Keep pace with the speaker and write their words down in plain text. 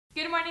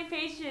Good morning,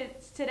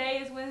 Patriots.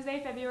 Today is Wednesday,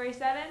 February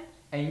 7th.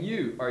 And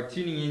you are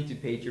tuning in to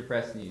Patriot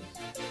Press News.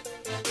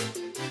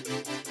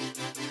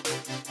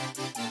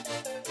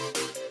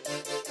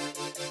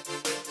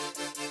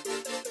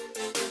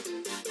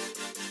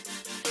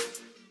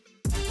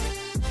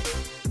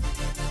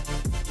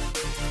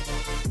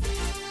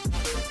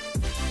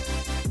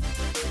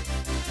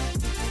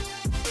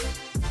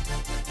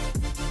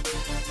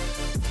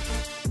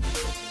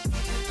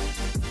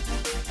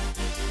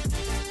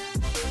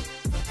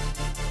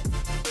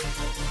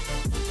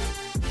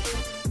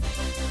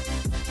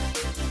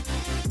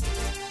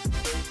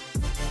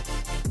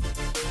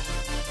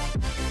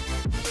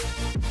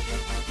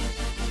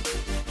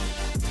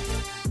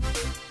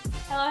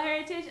 Hello,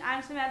 Heritage.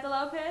 I'm Samantha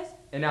Lopez.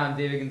 And I'm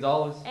David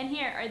Gonzalez. And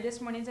here are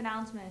this morning's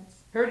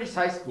announcements. Heritage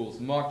High School's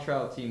mock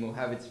trial team will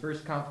have its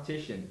first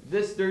competition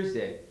this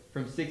Thursday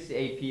from 6 to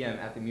 8 p.m.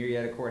 at the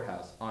Murrieta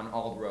Courthouse on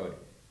Ald Road.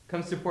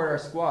 Come support our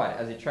squad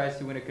as it tries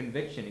to win a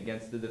conviction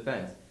against the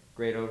defense,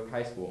 Great Oak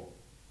High School.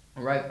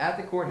 Arrive at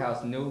the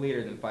courthouse no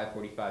later than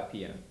 5:45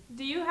 p.m.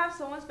 Do you have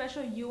someone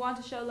special you want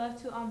to show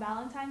love to on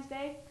Valentine's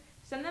Day?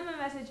 Send them a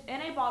message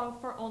in a bottle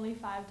for only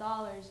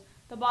 $5.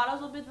 The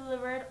bottles will be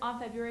delivered on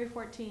February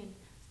 14th.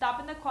 Stop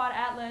in the quad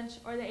at lunch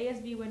or the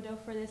ASB window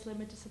for this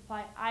limited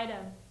supply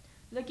item.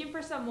 Looking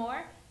for some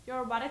more? Your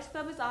Robotics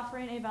Club is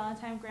offering a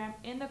Valentine gram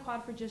in the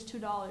quad for just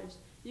 $2.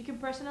 You can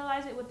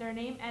personalize it with their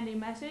name and a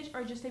message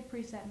or just a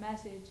preset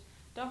message.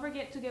 Don't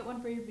forget to get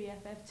one for your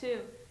BFF too.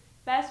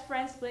 Best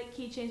friend split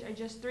keychains are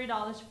just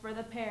 $3 for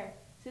the pair.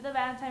 See the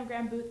Valentine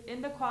gram booth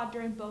in the quad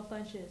during both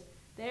lunches.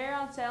 They are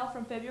on sale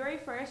from February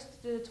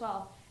 1st to the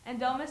 12th. And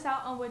don't miss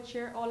out on what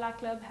your Hola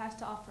Club has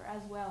to offer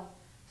as well.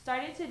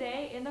 Starting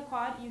today in the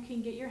quad, you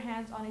can get your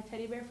hands on a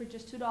teddy bear for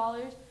just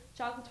 $2,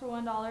 chocolates for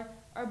 $1,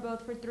 or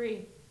both for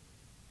 $3.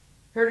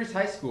 Heritage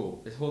High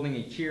School is holding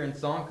a cheer and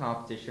song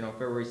competition on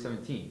February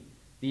 17th.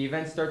 The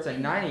event starts at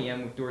 9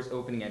 a.m. with doors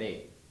opening at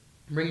 8.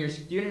 Bring your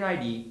student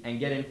ID and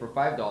get in for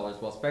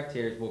 $5, while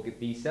spectators will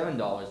be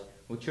 $7,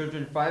 with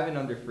children 5 and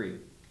under free.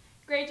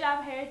 Great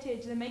job,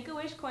 Heritage. The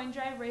Make-A-Wish coin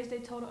drive raised a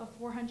total of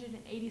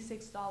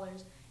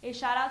 $486. A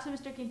shout out to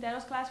Mr.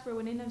 Quintero's class for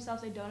winning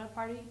themselves a donut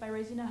party by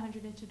raising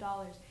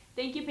 $102.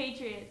 Thank you,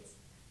 Patriots.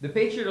 The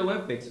Patriot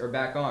Olympics are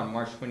back on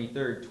March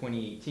 23rd,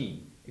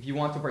 2018. If you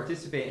want to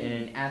participate in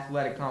an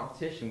athletic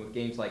competition with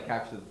games like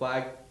capture the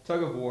flag,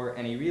 tug of war,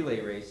 and a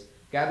relay race,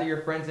 gather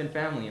your friends and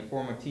family and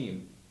form a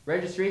team.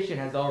 Registration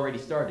has already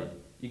started.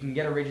 You can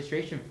get a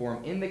registration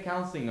form in the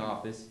counseling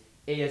office,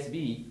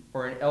 ASB,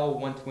 or an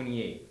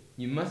L128.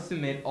 You must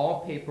submit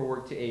all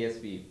paperwork to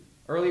ASB.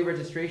 Early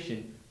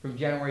registration from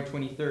January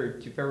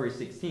 23rd to February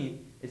 16th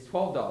is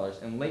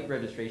 $12, and late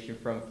registration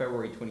from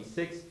February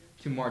 26th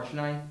to March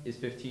 9th is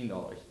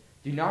 $15.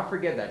 Do not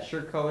forget that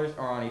shirt colors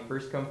are on a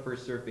first-come,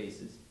 first-served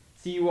basis.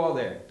 See you all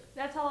there.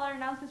 That's all our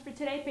announcements for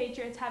today,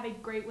 Patriots. Have a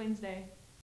great Wednesday.